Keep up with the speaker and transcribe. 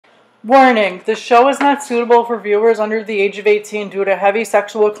Warning, the show is not suitable for viewers under the age of 18 due to heavy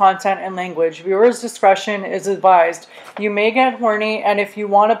sexual content and language. Viewers' discretion is advised. You may get horny, and if you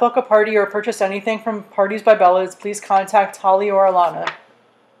want to book a party or purchase anything from Parties by Bellas, please contact Holly or Alana.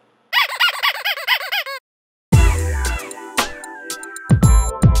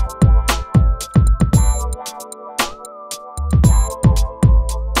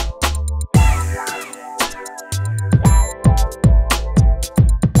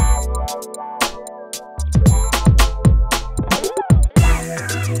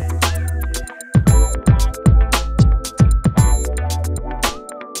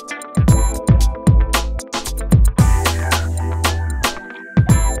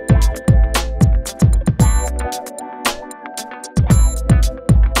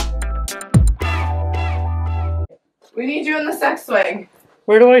 We need you in the sex swing.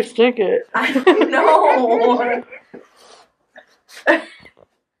 Where do I stick it? I don't know. Give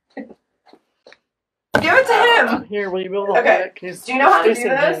it to him. Here, will you be able to hold Okay. it? Do you know how to do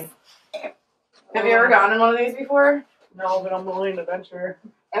this? Have you ever gone in one of these before? No, but I'm willing to venture.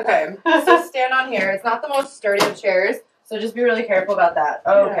 Okay. So stand on here. It's not the most sturdy of chairs, so just be really careful about that.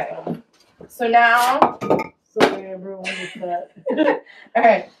 Okay. Yeah. So now. Sorry, everyone gets that. All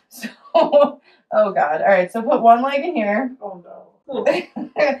right. So. Oh God. All right. So put one leg in here. Oh no.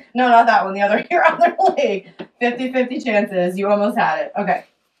 No, not that one. The other your other leg. 50-50 chances. You almost had it. Okay.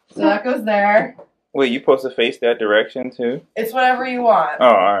 So that goes there. Wait, you supposed to face that direction too? It's whatever you want. Oh,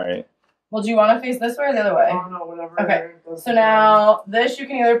 alright. Well, do you want to face this way or the other way? Oh no, whatever. Okay. So now this you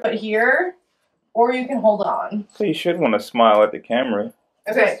can either put here, or you can hold on. So you should want to smile at the camera.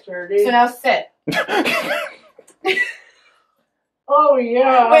 Okay. Sturdy. So now sit. Oh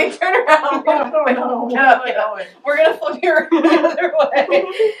yeah. Wait, turn around. Oh, no. Get up, get up. We're gonna flip you around the other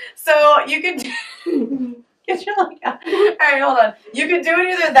way. So you could get your leg out. All right, hold on. You could do it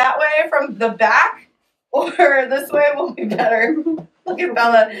either that way from the back, or this way will be better. Look at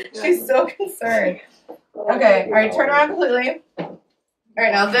Bella. She's so concerned. Okay. All right. Turn around completely. All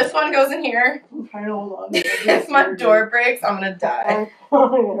right. Now this one goes in here. I'm trying to hold on. If my door breaks, I'm gonna die.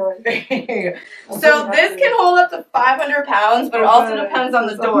 Oh, So this can hold up to 500 pounds, but it also depends on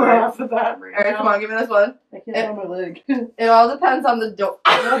the door. All Half of that right right, come on, give me this one. I can't feel my leg. It all depends on the door.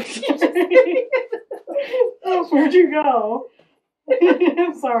 Oh, where'd you go?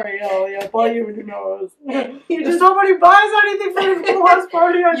 I'm sorry, Ellie. I bought you your nose. If somebody buys anything for the last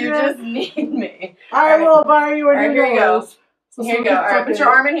party on You just need me. I will buy you a new here you go. nose. So Here you go. All right, put your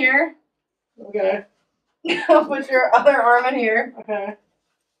arm in here. Okay. Put your other arm in here. Okay.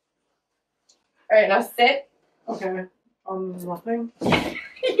 All right, now sit. Okay. Nothing.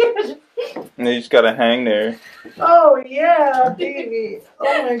 And you just gotta hang there. Oh yeah, baby.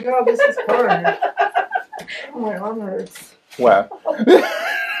 Oh my god, this is hard. Oh, my arm hurts. Wow.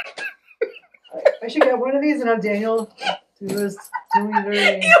 I should get one of these and have Daniel do this to me dirty.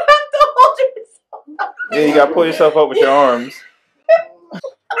 You have to hold yourself. Yeah, you gotta pull yourself up with your arms.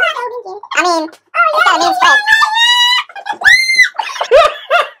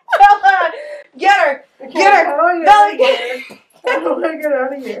 Bella, get her. Get her. Bella, get her. How do I get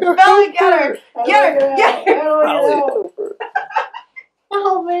out of here? Bella, get her. Get her. Get her.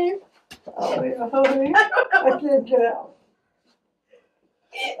 Help me. Help me. I can't get out.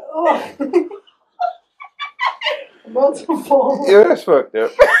 Oh. I'm about to fall. Yeah, that's fucked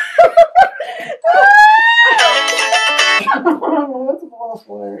up. I'm about to fall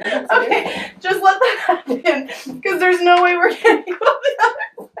for it. Okay, just let that happen, because there's no way we're getting you up the other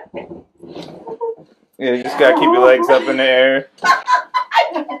way. Yeah, you just gotta keep your legs up in the air.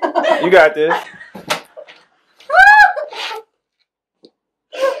 You got this.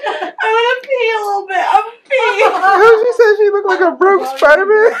 I'm gonna pee a little bit. I'm peeing. She said she looked like a broke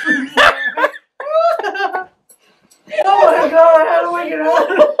Spider-Man. Oh my god, how do I get out?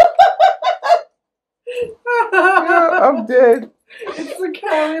 Yeah, I'm dead. It's the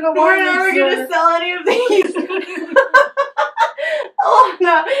cat in a We're never gonna sell any of these. Oh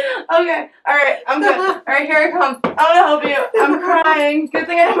no. Okay. Alright, I'm good. Alright, here I come. I'm gonna help you. I'm crying. Good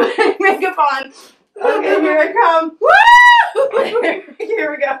thing I didn't put makeup on. Okay, here I come. Woo! Here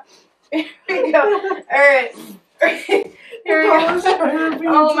we go. Here we go. Alright. Here we go.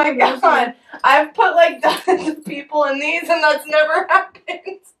 Oh my god. I've put like dozens of people in these and that's never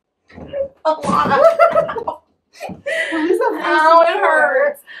happened. A lot. Ow, it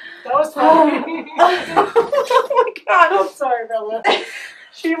hurts. That was funny. Oh my god. I'm sorry, Bella.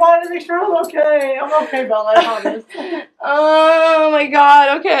 She wanted to make sure I'm okay. I'm okay, Bella, I promise. Oh my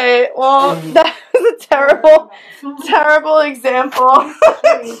god, okay. Well, that was a terrible example.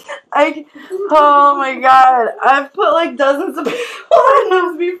 Oh my god. I've put like dozens of people in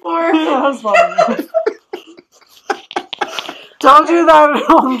those before. That's funny. Don't do that at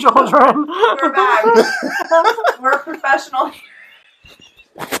home, children. We're back. We're professional.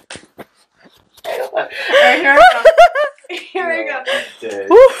 Alright, here we go. Here we go.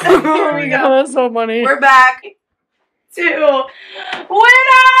 Here we go. That's so funny. We're back to winner! Winner,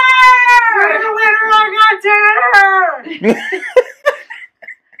 I got dinner!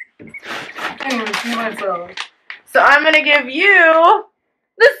 So I'm gonna give you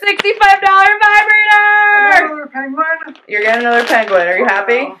the $65 vibrator! Penguin? You're getting another penguin. Are you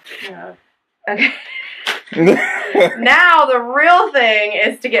happy? Yeah. Okay. Now the real thing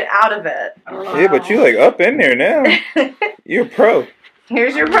is to get out of it. Yeah, but you like up in there now. You're a pro.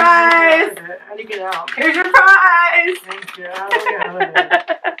 Here's your prize. How do you get out? Here's your prize. Thank you. How do I get out of it?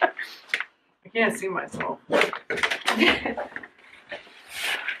 I can't see myself.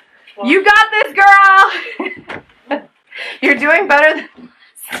 You got this, girl. You're doing better than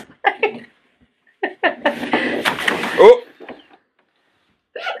Oh.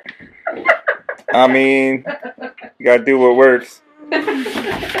 I mean, you gotta do what works.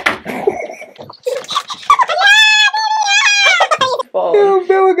 Oh,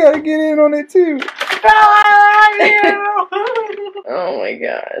 Bella gotta get in on it too. Bella, I love you! Oh my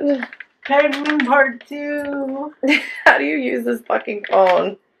god. Penguin part 2. How do you use this fucking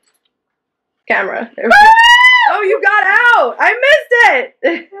phone? Camera. There we go. Oh, you got out! I missed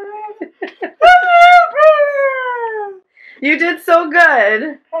it! You did so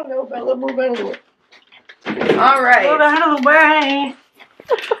good. Hello, Bella, move out of the way. Alright. Move out of the way.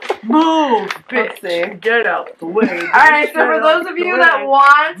 Move, Let's bitch. see. Get out the way. Alright, so for those of you that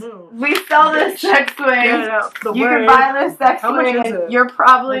want, we sell this sex swing. Get out the You way. can buy this sex How much swing is and it? you're Like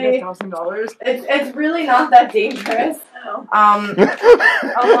probably... $1,000? It's really not that dangerous.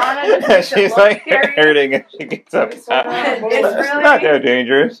 Alana just makes it She's look like scary. hurting as she gets up. It's It's not that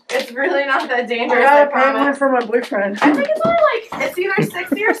dangerous. It's really not that I dangerous, got I a penguin promise. for my boyfriend. I think it's only like, it's either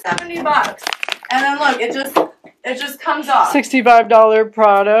 60 or 70 bucks. And then look, it just comes off. $65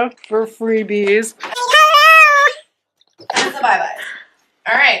 product for freebies. That's the bye-byes.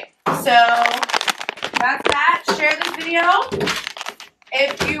 Alright, so that's that. Share this video.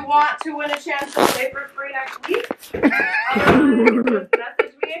 If you want to win a chance to play for free next week, message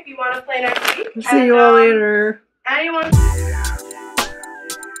me if you want to play next week. See you all later. Anyone